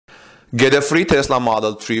Get a free Tesla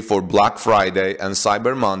Model 3 for Black Friday and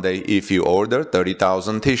Cyber Monday if you order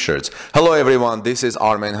 30,000 t-shirts. Hello everyone, this is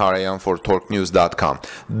Armen Harayan for TorqueNews.com.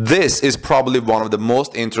 This is probably one of the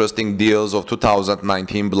most interesting deals of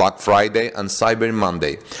 2019 Black Friday and Cyber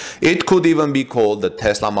Monday. It could even be called the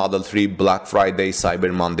Tesla Model 3 Black Friday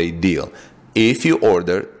Cyber Monday deal. If you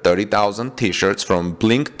order 30,000 t-shirts from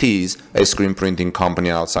Blink Tees, a screen printing company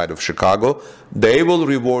outside of Chicago, they will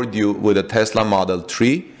reward you with a Tesla Model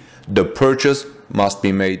 3. The purchase must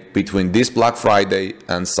be made between this Black Friday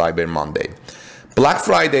and Cyber Monday. Black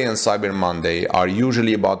Friday and Cyber Monday are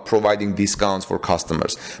usually about providing discounts for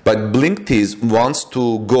customers, but Blink Tees wants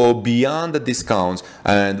to go beyond the discounts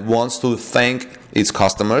and wants to thank its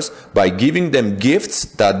customers by giving them gifts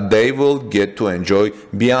that they will get to enjoy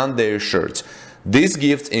beyond their shirts. These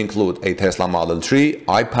gifts include a Tesla Model 3,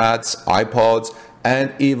 iPads, iPods,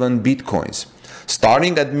 and even Bitcoins.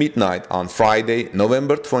 Starting at midnight on Friday,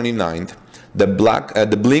 November 29th, the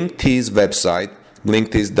Blink Tees website,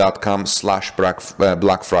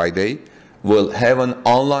 blinktees.com/Black Friday, will have an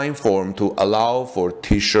online form to allow for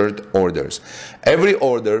t-shirt orders. Every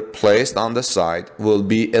order placed on the site will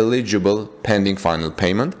be eligible pending final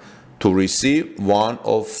payment to receive one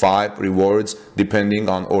of 5 rewards depending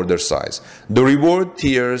on order size. The reward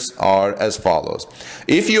tiers are as follows.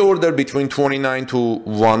 If you order between 29 to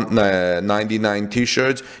 199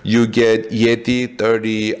 t-shirts, you get YETI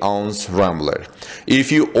 30-ounce Rambler.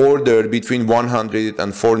 If you order between 100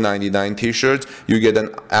 and 499 t-shirts, you get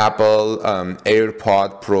an Apple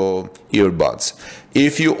AirPod Pro earbuds.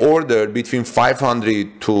 If you order between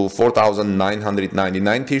 500 to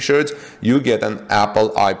 4,999 t-shirts, you get an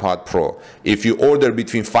Apple iPod Pro. If you order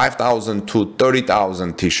between 5,000 to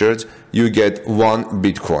 30,000 t-shirts, you get 1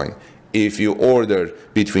 Bitcoin. If you order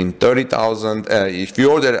between 30,000, if you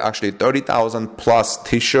order actually 30,000 plus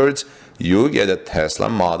t-shirts, you get a Tesla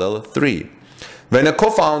Model 3. When a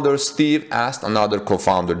co-founder, Steve, asked another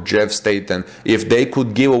co-founder, Jeff Staten, if they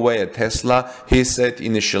could give away a Tesla, he said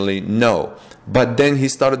initially no. But then he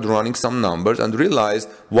started running some numbers and realized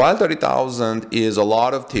while 30,000 is a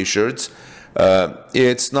lot of t-shirts,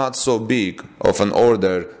 it's not so big of an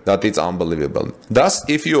order that it's unbelievable. Thus,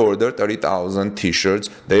 if you order 30,000 t-shirts,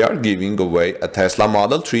 they are giving away a Tesla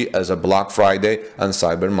Model 3 as a Black Friday and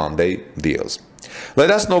Cyber Monday deals.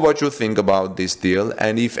 Let us know what you think about this deal,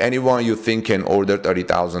 and if anyone you think can order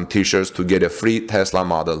 30,000 t-shirts to get a free Tesla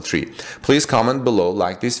Model 3. Please comment below,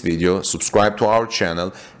 like this video, subscribe to our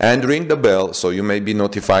channel, and ring the bell so you may be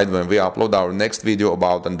notified when we upload our next video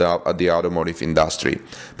about the automotive industry.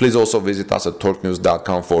 Please also visit us at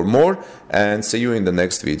TorqueNews.com for more, and see you in the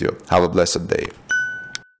next video. Have a blessed day.